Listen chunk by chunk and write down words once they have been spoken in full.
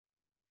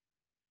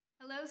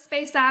Hello,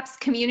 Space Apps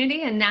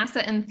community and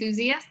NASA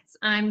enthusiasts.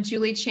 I'm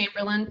Julie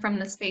Chamberlain from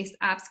the Space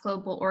Apps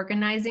Global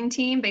Organizing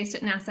Team based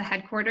at NASA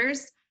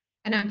headquarters,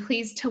 and I'm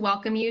pleased to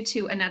welcome you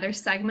to another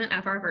segment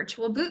of our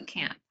virtual boot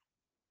camp.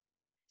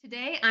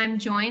 Today, I'm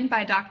joined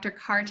by Dr.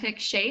 Kartik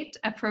Sheth,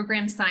 a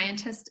program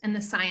scientist in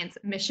the Science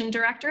Mission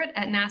Directorate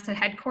at NASA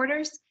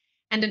headquarters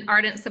and an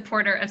ardent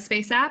supporter of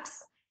Space Apps.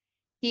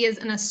 He is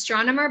an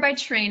astronomer by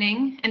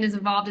training and is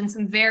involved in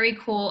some very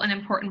cool and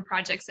important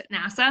projects at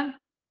NASA.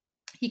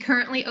 He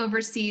currently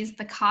oversees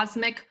the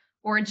Cosmic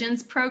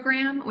Origins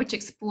program, which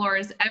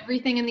explores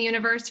everything in the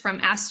universe from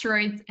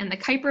asteroids and the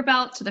Kuiper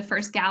Belt to the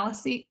first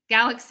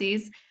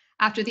galaxies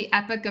after the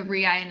epoch of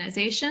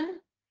reionization.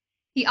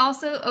 He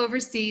also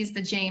oversees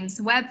the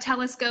James Webb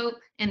Telescope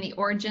and the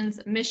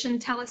Origins Mission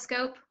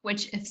Telescope,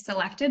 which, if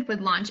selected,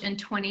 would launch in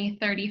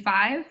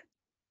 2035.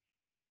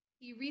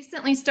 He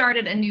recently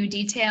started a new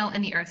detail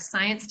in the Earth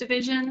Science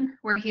Division,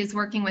 where he is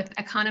working with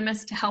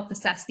economists to help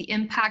assess the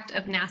impact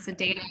of NASA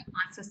data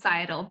on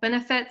societal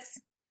benefits.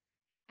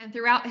 And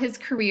throughout his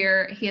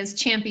career, he has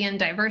championed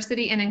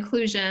diversity and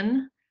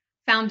inclusion,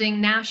 founding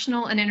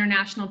national and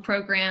international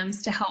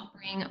programs to help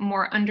bring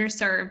more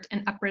underserved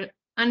and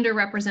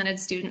underrepresented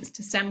students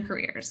to STEM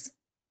careers.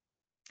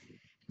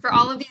 For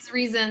all of these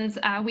reasons,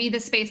 we, the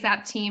Space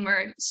App team,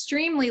 are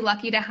extremely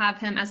lucky to have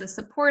him as a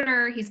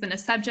supporter. He's been a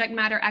subject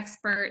matter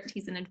expert.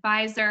 He's an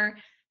advisor.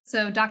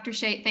 So Dr.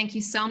 Sheth, thank you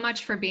so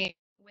much for being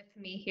with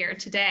me here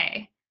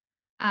today.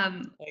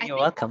 You're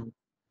welcome.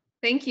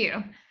 Thank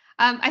you.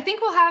 I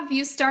think we'll have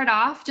you start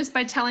off just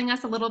by telling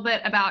us a little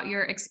bit about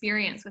your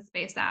experience with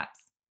Space Apps.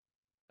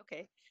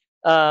 Okay.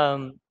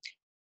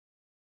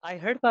 I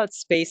heard about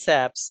space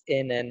apps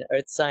in an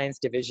Earth Science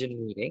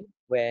Division meeting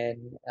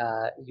when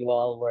you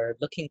all were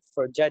looking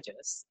for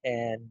judges.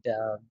 And,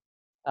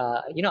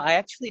 I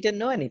actually didn't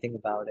know anything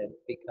about it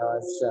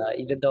because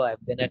even though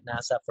I've been at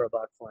NASA for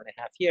about 4.5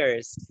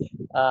 years,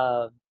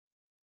 uh,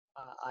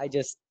 I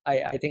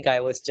think I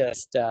was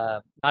just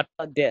not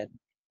plugged in.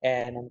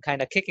 And I'm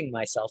kind of kicking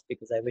myself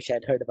because I wish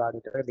I'd heard about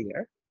it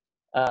earlier.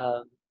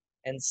 Um,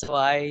 and so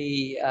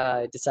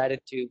I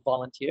decided to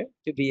volunteer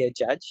to be a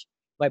judge.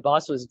 My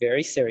boss was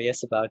very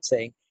serious about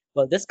saying,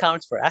 well, this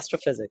counts for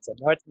astrophysics and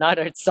not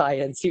earth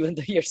science, even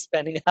though you're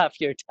spending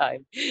half your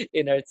time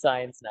in earth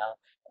science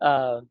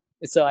now.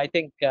 So I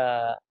think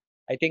that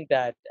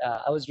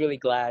I was really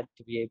glad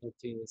to be able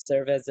to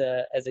serve as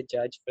a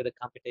judge for the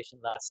competition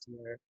last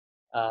year.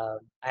 I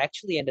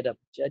actually ended up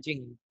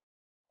judging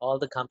all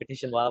the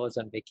competition while I was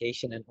on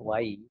vacation in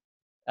Hawaii.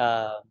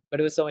 But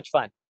it was so much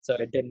fun. So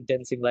it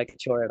didn't seem like a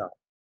chore at all.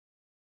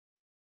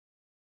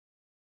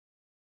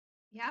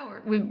 Yeah,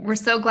 we're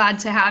so glad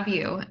to have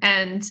you.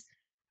 And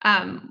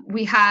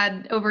we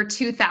had over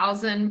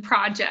 2,000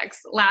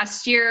 projects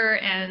last year.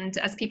 And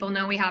as people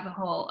know, we have a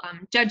whole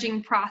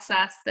judging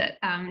process that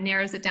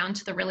narrows it down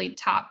to the really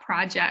top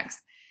projects.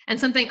 And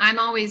something I'm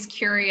always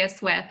curious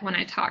with when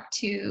I talk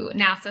to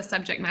NASA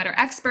subject matter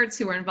experts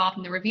who are involved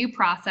in the review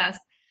process,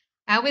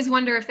 I always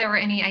wonder if there were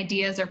any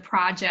ideas or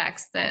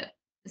projects that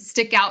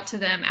stick out to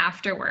them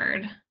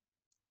afterward.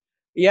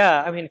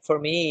 Yeah, I mean, for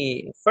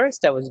me,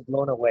 first I was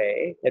blown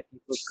away that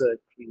people could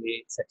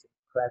create such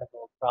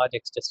incredible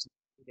projects just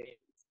in 2 days.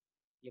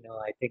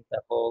 I think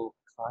the whole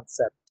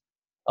concept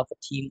of a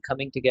team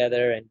coming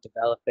together and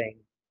developing,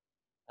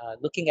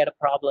 looking at a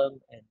problem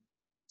and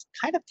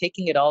kind of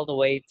taking it all the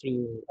way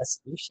through a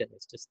solution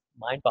is just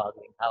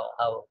mind-boggling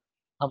how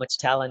much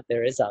talent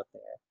there is out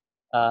there.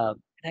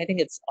 And I think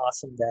it's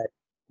awesome that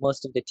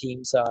most of the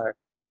teams are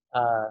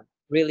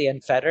really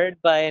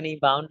unfettered by any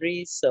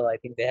boundaries. So I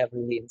think they have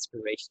really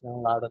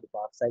inspirational out of the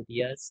box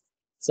ideas.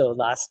 So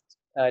last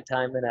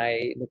time when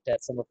I looked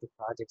at some of the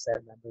projects, I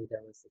remember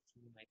there was a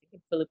team, I think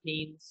in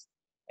Philippines,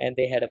 and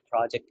they had a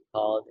project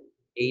called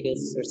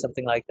ADIS or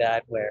something like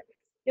that, where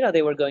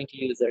they were going to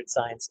use their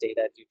science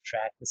data to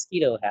track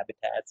mosquito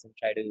habitats and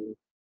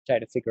try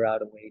to figure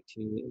out a way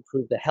to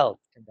improve the health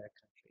in their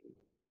country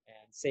and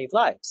save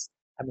lives.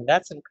 I mean,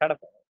 that's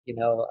incredible.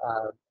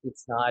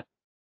 It's not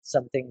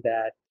something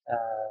that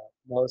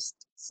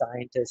most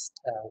scientists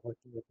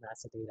working with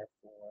NASA data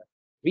for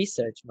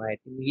research might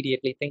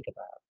immediately think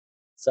about.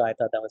 So I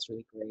thought that was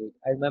really great.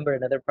 I remember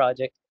another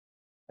project.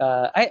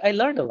 I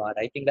learned a lot.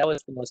 I think that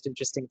was the most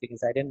interesting thing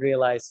is I didn't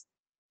realize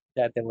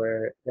that there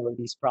were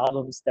these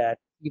problems that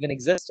even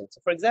existed.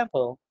 So for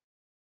example,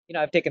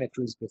 I've taken a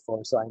cruise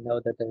before, so I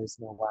know that there is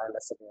no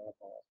wireless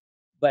available.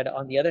 But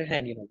on the other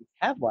hand, we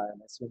have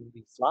wireless when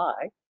we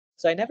fly.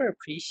 So I never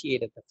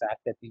appreciated the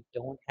fact that we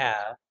don't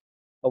have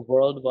a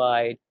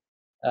worldwide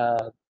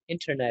uh,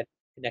 internet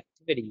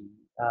connectivity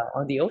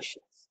on the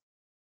oceans.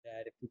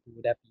 That if people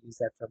would have to use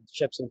that from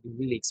ships, it would be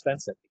really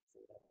expensive because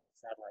they don't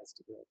have satellites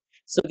to do it.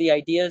 So the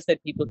ideas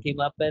that people came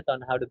up with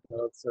on how to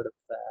build sort of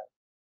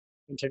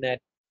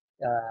internet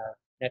uh,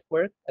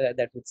 network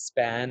that would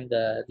span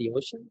the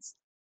oceans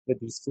with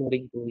these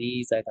floating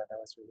buoys. I thought that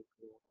was really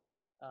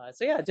cool.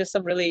 So yeah, just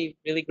some really,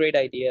 really great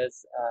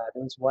ideas.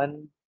 There was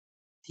one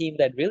team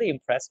that really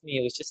impressed me.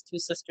 It was just two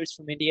sisters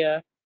from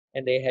India,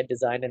 and they had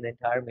designed an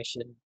entire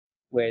mission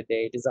where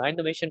they designed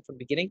the mission from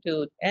beginning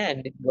to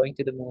end, going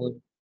to the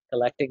moon,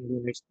 collecting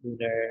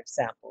lunar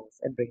samples,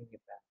 and bringing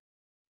it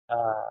back.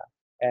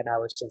 And I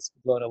was just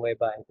blown away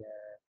by their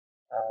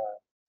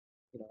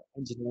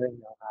engineering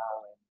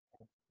know-how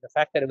and the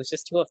fact that it was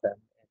just two of them.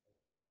 And,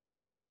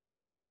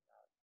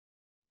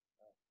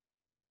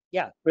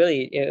 yeah,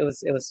 really, it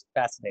was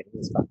fascinating. It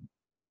was fun.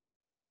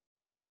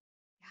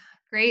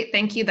 Great,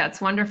 thank you. That's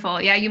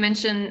wonderful. Yeah, you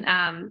mentioned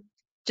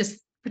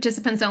just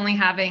participants only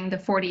having the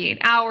 48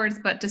 hours,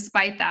 but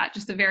despite that,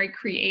 just the very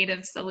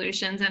creative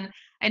solutions. And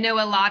I know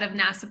a lot of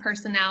NASA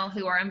personnel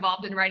who are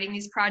involved in writing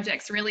these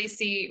projects really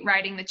see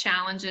writing the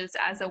challenges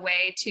as a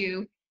way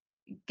to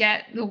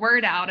get the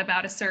word out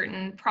about a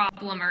certain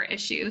problem or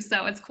issue.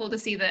 So it's cool to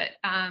see that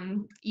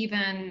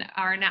even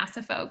our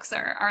NASA folks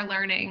are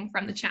learning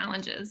from the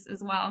challenges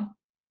as well.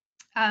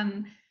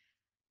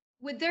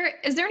 Is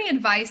there any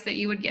advice that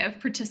you would give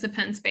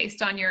participants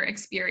based on your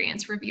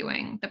experience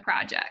reviewing the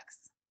projects?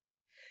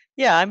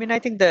 Yeah, I mean, I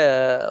think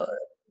the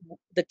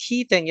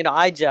key thing,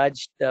 I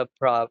judged the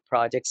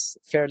projects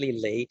fairly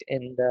late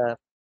in the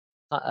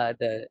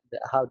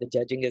how the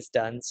judging is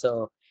done.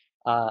 So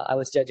I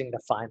was judging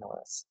the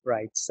finalists,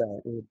 right?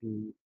 So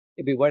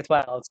it'd be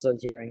worthwhile also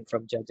hearing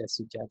from judges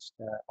who judged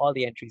all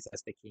the entries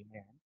as they came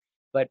in.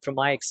 But from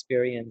my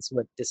experience,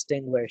 what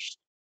distinguished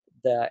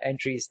the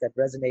entries that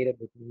resonated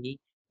with me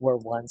were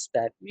ones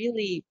that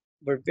really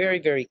were very,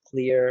 very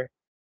clear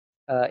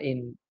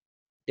in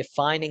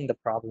defining the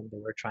problem they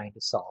were trying to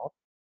solve,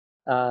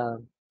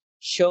 um,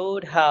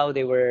 showed how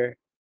they were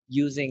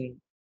using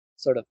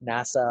sort of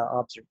NASA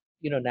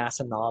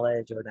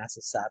knowledge or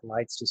NASA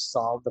satellites to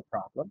solve the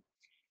problem,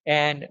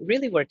 and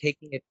really were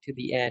taking it to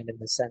the end in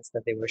the sense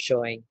that they were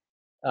showing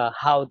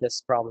how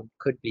this problem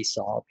could be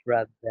solved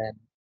rather than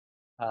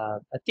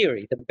a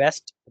theory. The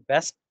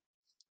best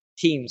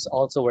teams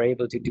also were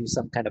able to do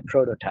some kind of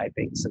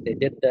prototyping. So they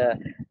did the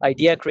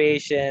idea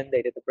creation,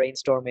 they did the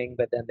brainstorming,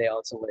 but then they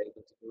also were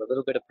able to do a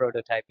little bit of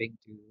prototyping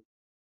to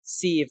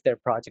see if their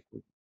project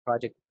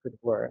could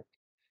work.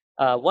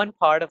 One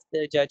part of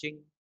the judging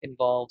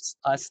involves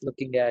us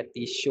looking at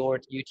these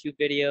short YouTube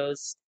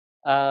videos,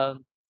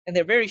 and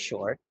they're very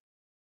short,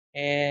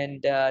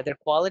 and their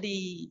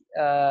quality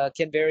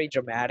can vary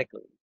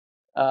dramatically.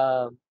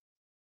 Um,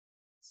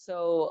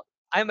 so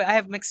I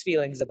have mixed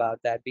feelings about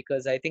that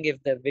because I think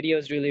if the video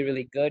is really,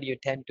 really good, you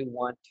tend to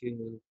want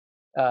to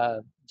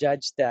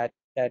judge that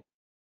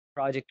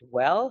project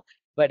well,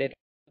 but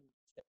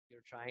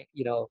you're trying,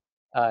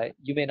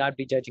 you may not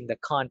be judging the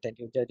content,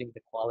 you're judging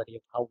the quality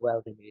of how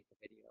well they made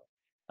the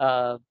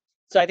video.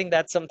 So I think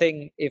that's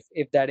something,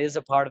 if that is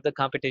a part of the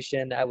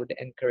competition, I would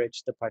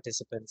encourage the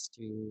participants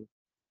to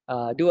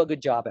do a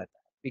good job at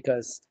that,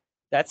 because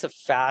that's a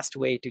fast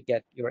way to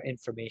get your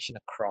information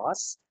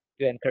across,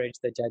 to encourage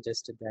the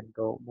judges to then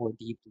go more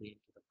deeply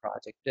into the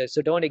project.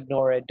 So don't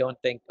ignore it. Don't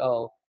think,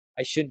 oh,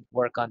 I shouldn't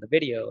work on the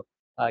video.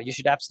 You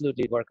should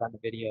absolutely work on the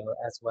video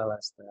as well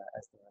as the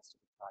rest of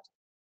the project.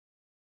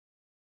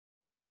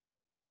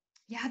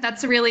 Yeah,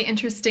 that's a really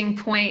interesting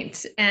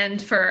point.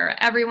 And for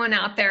everyone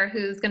out there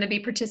who's going to be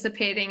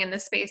participating in the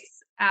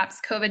Space Apps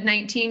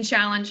COVID-19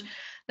 challenge,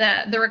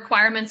 the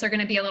requirements are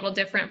going to be a little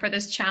different for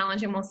this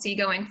challenge, and we'll see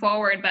going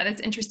forward. But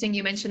it's interesting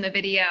you mentioned the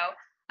video,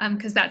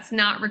 because that's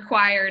not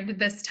required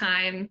this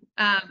time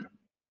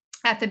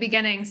at the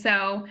beginning.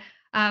 So,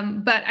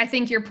 but I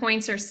think your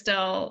points are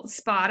still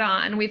spot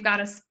on. We've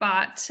got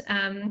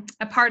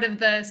a part of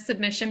the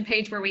submission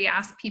page where we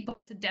ask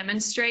people to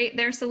demonstrate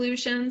their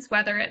solutions,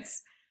 whether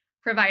it's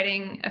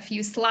providing a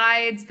few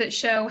slides that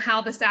show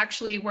how this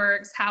actually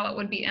works, how it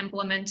would be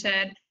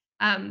implemented.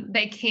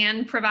 They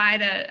can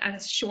provide a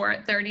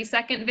short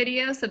 30-second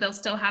video, so they'll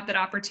still have that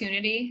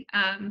opportunity.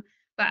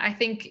 But I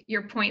think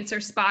your points are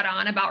spot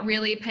on about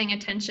really paying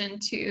attention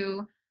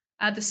to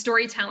the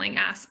storytelling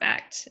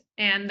aspect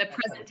and the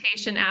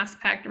presentation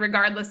aspect,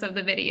 regardless of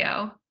the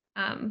video.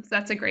 So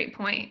that's a great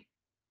point.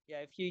 Yeah,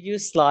 if you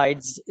use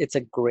slides, it's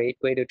a great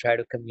way to try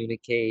to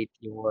communicate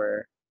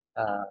your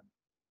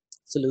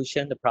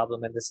solution, the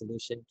problem and the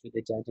solution to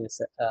the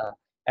judges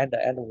and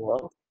the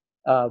world,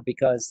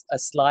 because a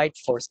slide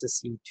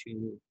forces you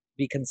to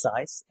be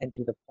concise and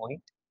to the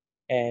point.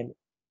 And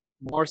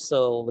more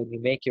so when you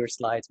make your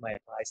slides, my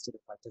advice to the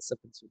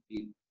participants would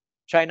be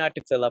try not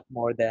to fill up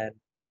more than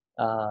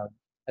um,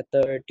 a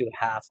third to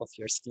half of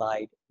your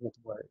slide with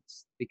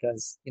words,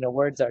 because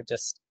words are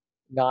just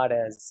not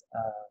as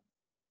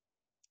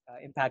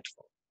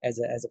impactful as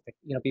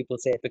a people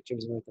say a picture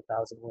is worth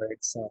 1,000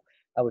 words. So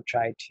I would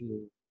try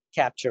to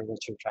capture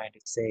what you're trying to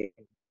say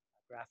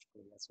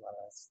graphically as well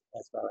as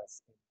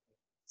in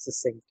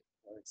succinct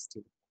words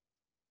too.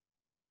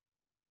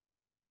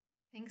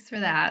 Thanks for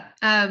that.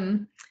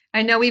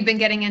 I know we've been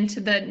getting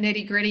into the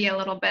nitty-gritty a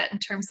little bit in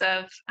terms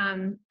of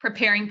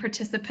preparing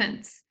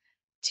participants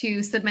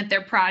to submit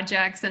their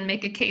projects and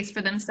make a case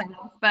for themselves,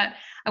 but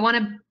I want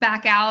to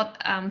back out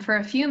for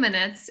a few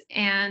minutes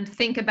and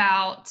think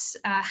about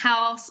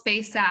how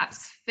Space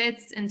Apps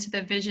fits into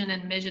the vision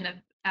and mission of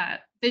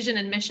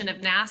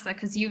NASA,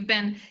 because you've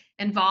been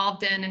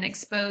involved in and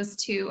exposed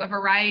to a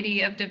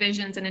variety of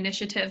divisions and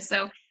initiatives.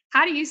 So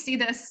how do you see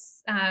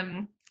this,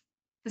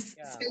 this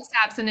Space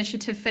Apps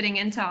initiative fitting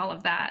into all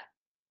of that?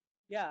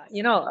 Yeah,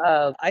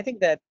 I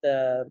think that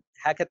the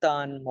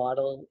hackathon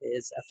model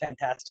is a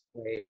fantastic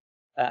way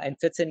and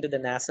fits into the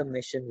NASA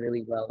mission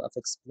really well of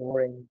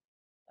exploring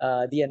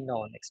the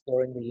unknown,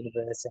 exploring the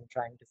universe, and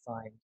trying to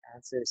find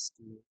answers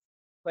to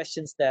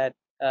questions that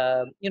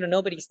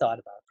nobody's thought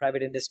about.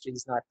 Private industry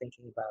is not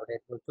thinking about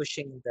it. We're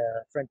pushing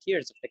the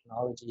frontiers of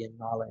technology and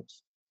knowledge.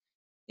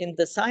 In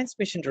the Science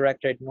Mission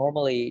Directorate,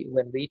 normally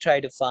when we try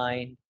to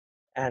find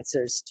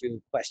answers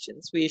to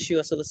questions, we issue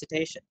a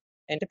solicitation,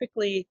 and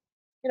typically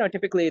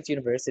it's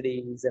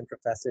universities and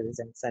professors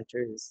and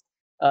centers,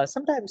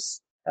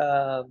 sometimes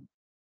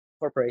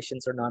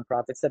corporations or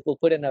nonprofits that will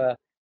put in a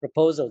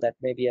proposal that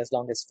may be as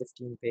long as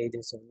 15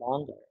 pages or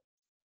longer.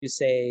 You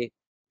say,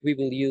 we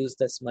will use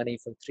this money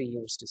for 3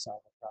 years to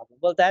solve a problem.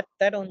 Well,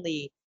 that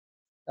only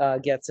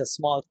gets a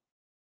small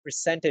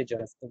percentage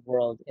of the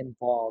world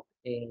involved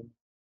in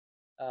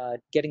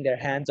getting their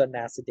hands on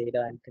NASA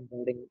data and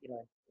converting,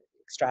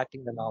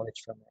 extracting the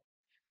knowledge from it.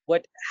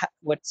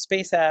 What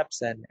space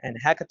apps and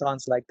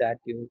hackathons like that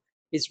do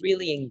is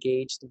really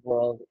engage the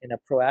world in a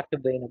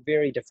proactive way, in a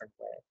very different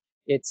way.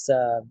 It's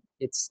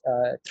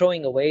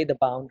throwing away the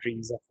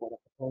boundaries of what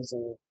a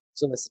proposal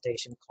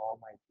solicitation call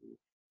might be.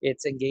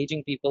 It's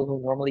engaging people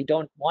who normally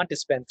don't want to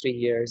spend 3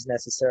 years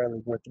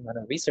necessarily working on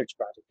a research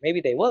project.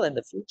 Maybe they will in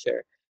the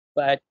future,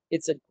 but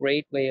it's a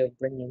great way of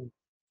bringing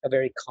a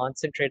very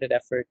concentrated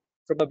effort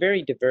from a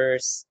very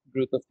diverse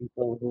group of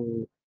people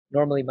who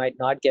normally might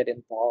not get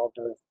involved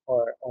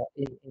or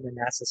in a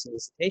NASA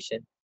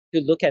solicitation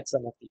to look at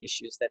some of the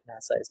issues that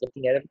NASA is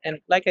looking at. And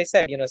like I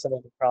said, some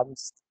of the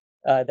problems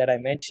that I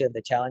mentioned,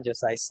 the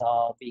challenges I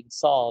saw being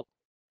solved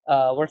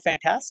were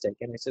fantastic.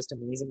 And it's just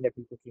amazing that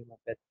people came up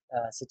with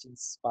such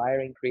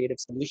inspiring, creative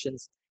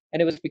solutions.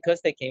 And it was because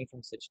they came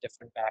from such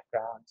different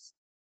backgrounds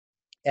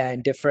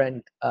and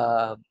different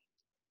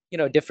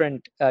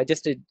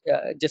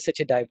just such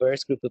a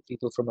diverse group of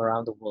people from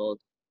around the world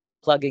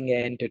plugging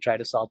in to try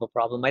to solve a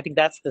problem. I think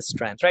that's the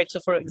strength, right? So,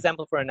 for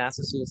example, for a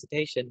NASA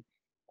solicitation,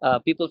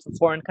 people from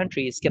foreign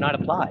countries cannot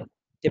apply.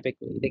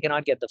 Typically, they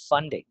cannot get the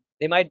funding.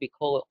 They might be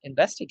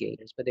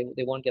co-investigators, but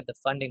they won't get the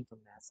funding from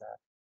NASA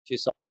to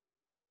solve.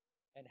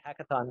 And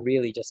hackathon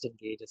really just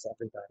engages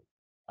everybody.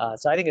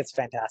 So I think it's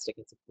fantastic.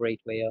 It's a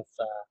great way of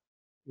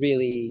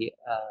really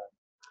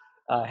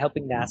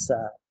helping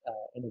NASA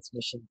in its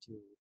mission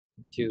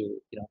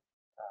to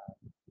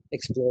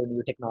explore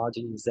new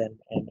technologies and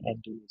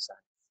do new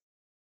science.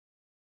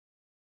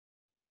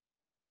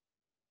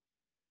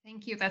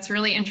 Thank you. That's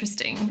really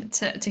interesting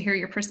to hear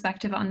your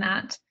perspective on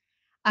that.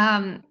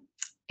 Um,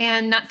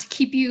 and not to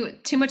keep you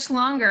too much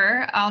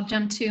longer, I'll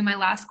jump to my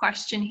last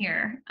question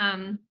here.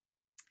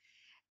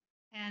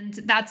 And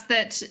that's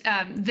that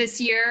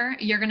this year,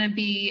 you're going to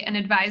be an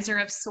advisor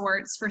of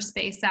sorts for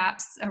Space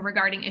Apps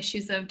regarding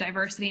issues of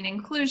diversity and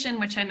inclusion,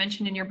 which I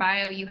mentioned in your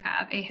bio you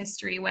have a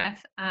history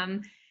with.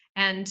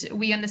 And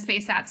we on the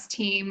Space Apps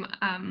team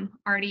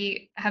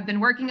already have been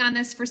working on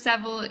this for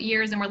several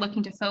years, and we're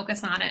looking to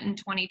focus on it in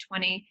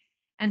 2020.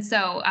 And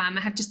so I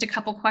have just a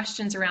couple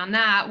questions around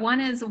that. One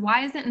is,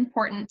 why is it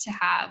important to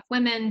have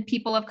women,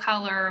 people of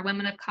color,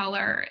 women of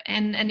color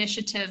in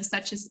initiatives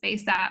such as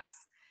Space Apps?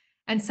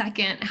 And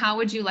second, how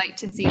would you like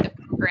to see the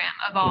program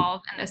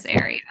evolve in this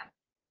area?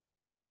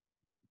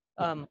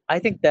 I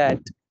think that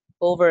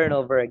over and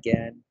over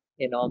again,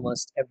 in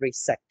almost every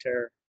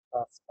sector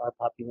of our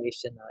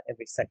population,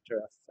 every sector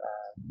of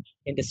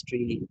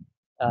industry,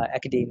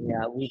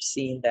 academia, we've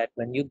seen that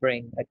when you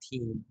bring a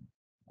team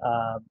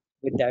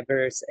with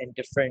diverse and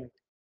different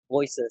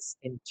voices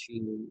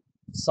into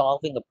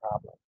solving a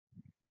problem,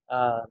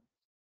 uh,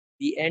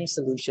 the end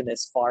solution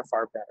is far,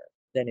 far better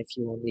than if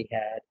you only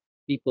had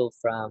people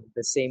from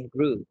the same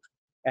group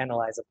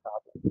analyze a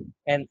problem.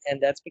 And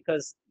that's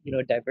because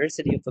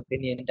diversity of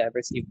opinion,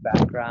 diversity of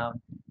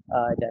background,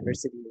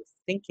 diversity of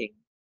thinking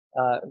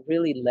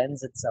really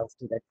lends itself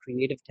to that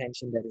creative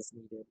tension that is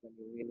needed when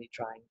you're really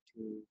trying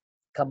to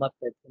come up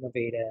with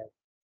innovative,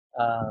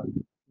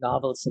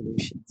 novel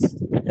solutions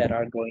that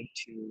are going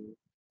to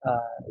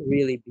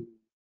really be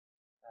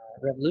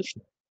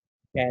revolutionary.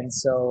 And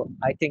so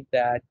I think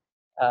that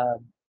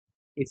um,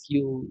 if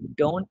you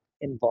don't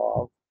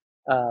involve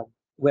uh,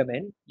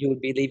 women, you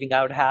would be leaving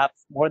out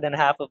more than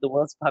half of the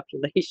world's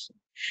population.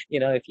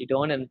 If you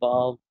don't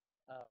involve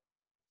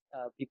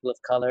people of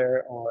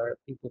color or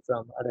people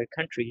from other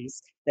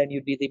countries, then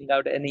you'd be leaving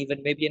out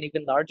maybe an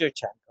even larger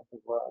chunk of the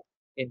world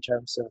in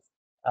terms of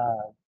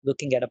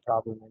looking at a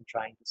problem and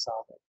trying to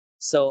solve it.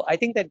 So I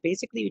think that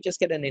basically you just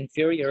get an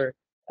inferior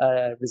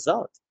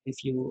result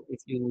if you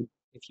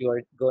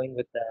are going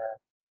with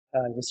a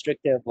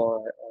restrictive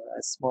or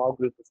a small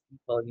group of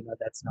people,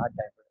 that's not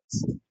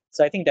diverse.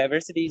 So I think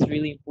diversity is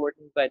really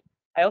important, but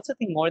I also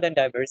think more than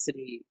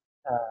diversity,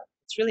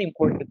 it's really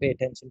important to pay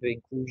attention to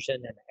inclusion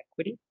and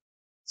equity.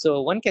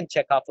 So one can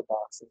check off a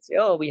box and say,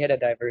 oh, we had a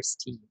diverse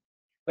team.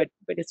 But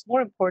it's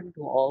more important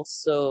to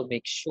also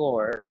make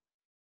sure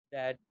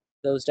that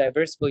those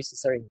diverse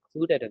voices are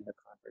included in the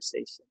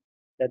conversation,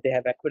 that they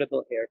have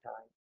equitable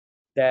airtime,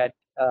 that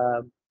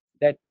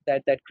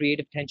that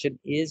creative tension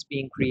is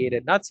being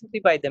created, not simply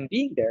by them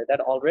being there, that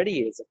already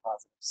is a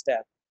positive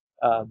step.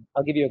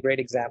 I'll give you a great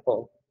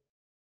example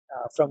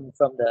from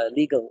the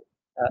legal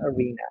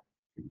arena.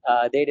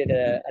 They did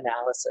an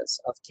analysis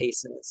of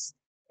cases,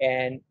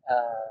 and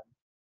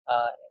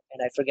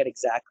and I forget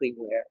exactly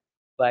where,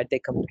 but they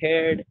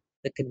compared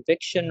the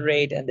conviction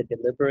rate and the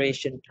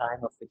deliberation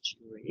time of a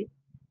jury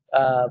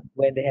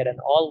when they had an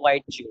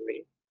all-white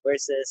jury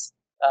versus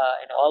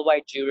an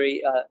all-white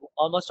jury,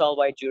 almost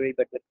all-white jury,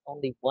 but with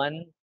only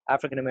one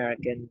African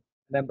American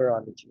member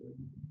on the jury.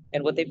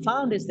 And what they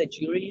found is that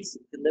juries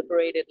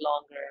deliberated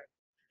longer,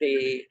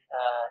 their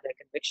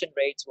conviction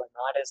rates were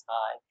not as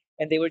high,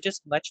 and they were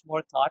just much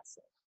more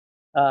thoughtful.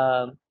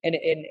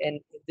 And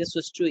this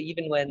was true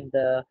even when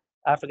the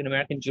African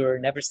American juror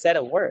never said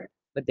a word,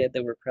 but they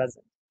were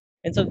present.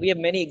 And so we have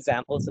many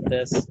examples of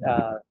this.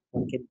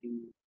 One can do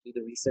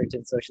the research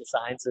in social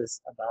sciences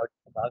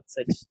about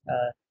such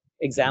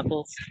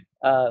examples.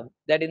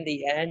 That in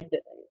the end,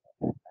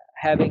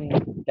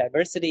 having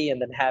diversity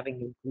and then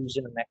having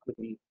inclusion and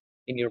equity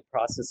in your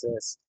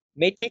processes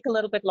may take a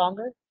little bit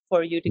longer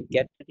for you to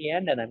get to the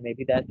end, and then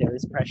maybe that there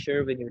is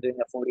pressure when you're doing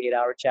a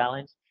 48-hour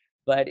challenge,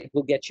 but it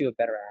will get you a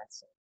better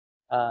answer.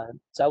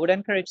 So I would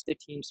encourage the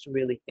teams to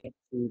really think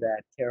through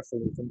that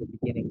carefully from the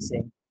beginning,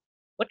 saying,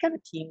 what kind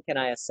of team can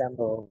I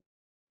assemble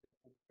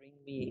and bring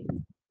me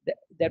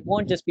that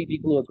won't just be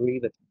people who agree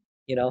with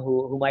me,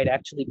 who might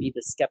actually be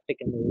the skeptic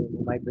in the room,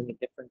 who might bring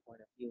a different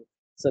point of view,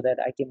 so that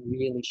I can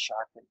really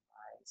sharpen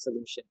my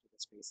solution to the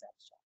space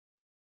apps challenge.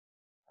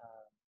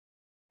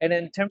 And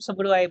in terms of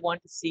what do I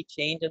want to see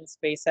change in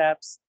space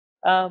apps,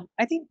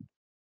 I think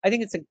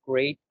it's a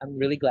great. I'm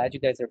really glad you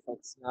guys are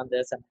focusing on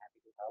this. I'm happy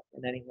to help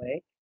in any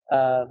way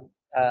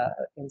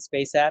in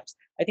space apps.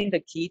 I think the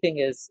key thing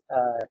is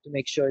to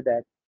make sure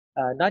that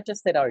not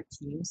just that our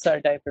teams are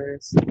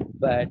diverse,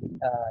 but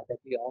that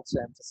we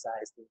also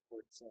emphasize the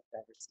importance of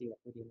diversity,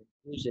 equity, and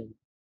inclusion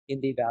in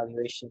the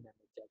evaluation and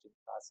the judging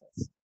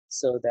process,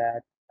 so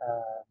that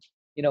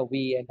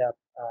we end up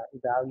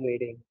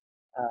evaluating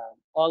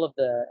all of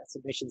the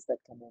submissions that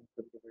come in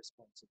from diverse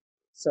points of view.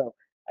 So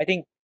I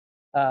think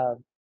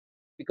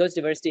because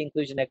diversity,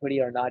 inclusion, equity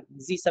are not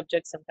easy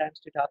subjects sometimes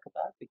to talk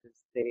about, because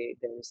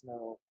there is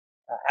no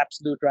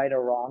absolute right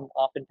or wrong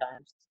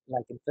oftentimes,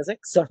 like in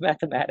physics or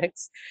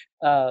mathematics.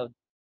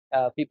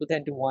 People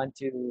tend to want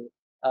to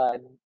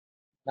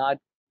not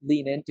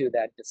lean into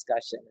that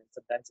discussion, and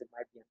sometimes it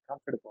might be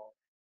uncomfortable.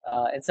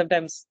 And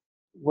sometimes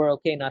we're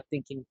okay not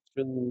thinking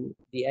through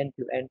the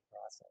end-to-end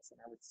process. And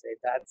I would say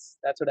that's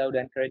what I would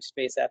encourage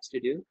space apps to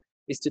do,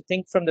 is to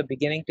think from the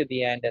beginning to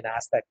the end and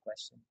ask that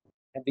question.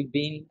 Have we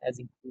been as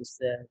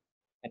inclusive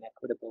and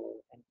equitable,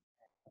 and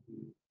we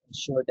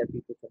ensure that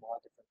people from all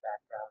different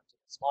backgrounds,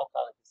 small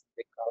colleges and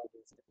big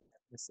colleges, different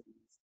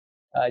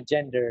ethnicities,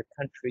 gender,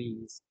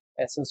 countries,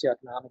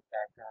 socioeconomic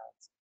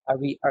backgrounds, have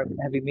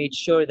we made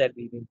sure that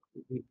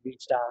we've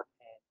reached out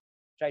and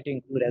tried to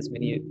include as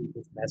many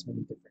people from as many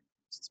different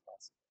groups as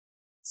possible?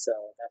 So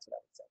that's what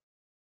I would say.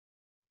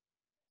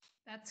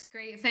 That's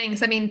great.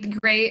 Thanks. I mean,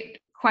 great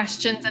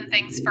questions and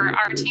things for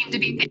our team to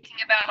be thinking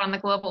about on the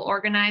global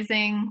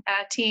organizing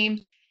team,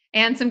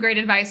 and some great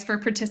advice for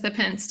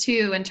participants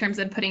too, in terms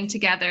of putting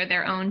together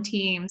their own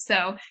team.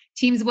 So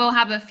teams will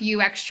have a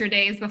few extra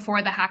days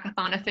before the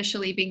hackathon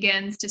officially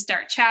begins to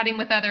start chatting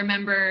with other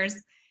members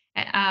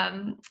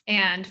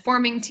and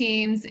forming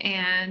teams.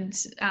 And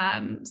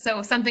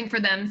so something for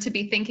them to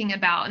be thinking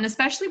about, and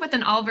especially with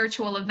an all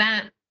virtual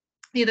event.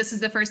 This is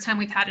the first time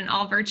we've had an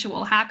all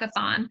virtual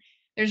hackathon.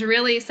 There's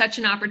really such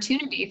an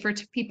opportunity for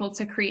people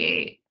to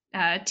create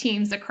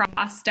teams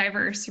across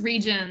diverse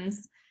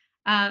regions.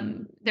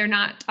 They're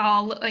not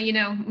all,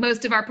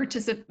 most of our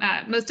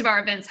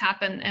events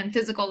happen in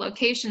physical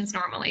locations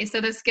normally.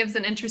 So this gives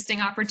an interesting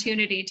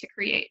opportunity to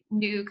create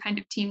new kind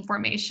of team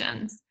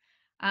formations.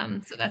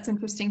 So that's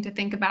interesting to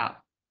think about.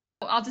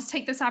 I'll just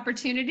take this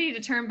opportunity to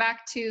turn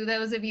back to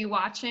those of you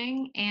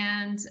watching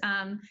and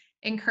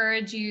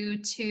encourage you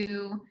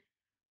to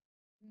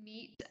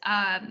meet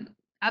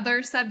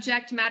other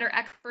subject matter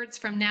experts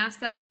from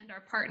NASA and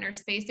our partner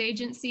space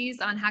agencies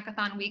on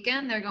Hackathon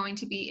weekend. They're going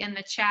to be in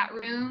the chat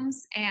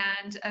rooms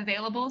and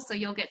available, so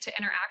you'll get to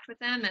interact with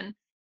them. And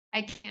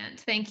I can't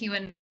thank you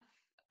enough,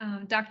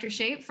 Dr.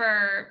 Sheth,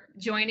 for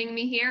joining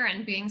me here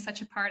and being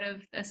such a part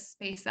of this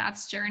space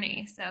apps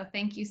journey. So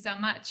thank you so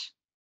much.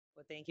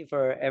 Well, thank you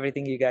for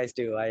everything you guys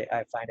do.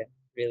 I find it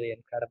really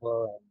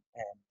incredible,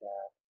 and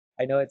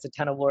I know it's a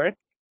ton of work,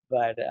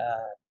 but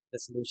the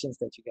solutions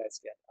that you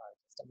guys get are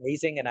just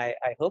amazing. And I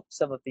hope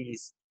some of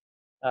these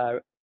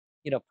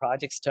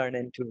projects turn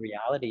into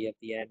reality at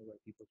the end, where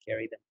people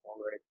carry them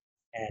forward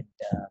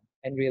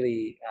and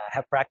really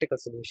have practical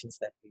solutions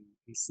that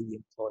we see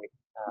employed,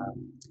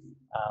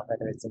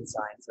 whether it's in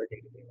science or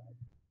day-to-day life.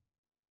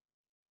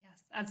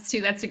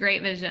 Yes, that's a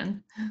great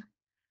vision.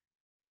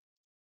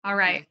 All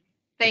right.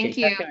 Thank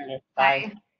Okay, you. Bye.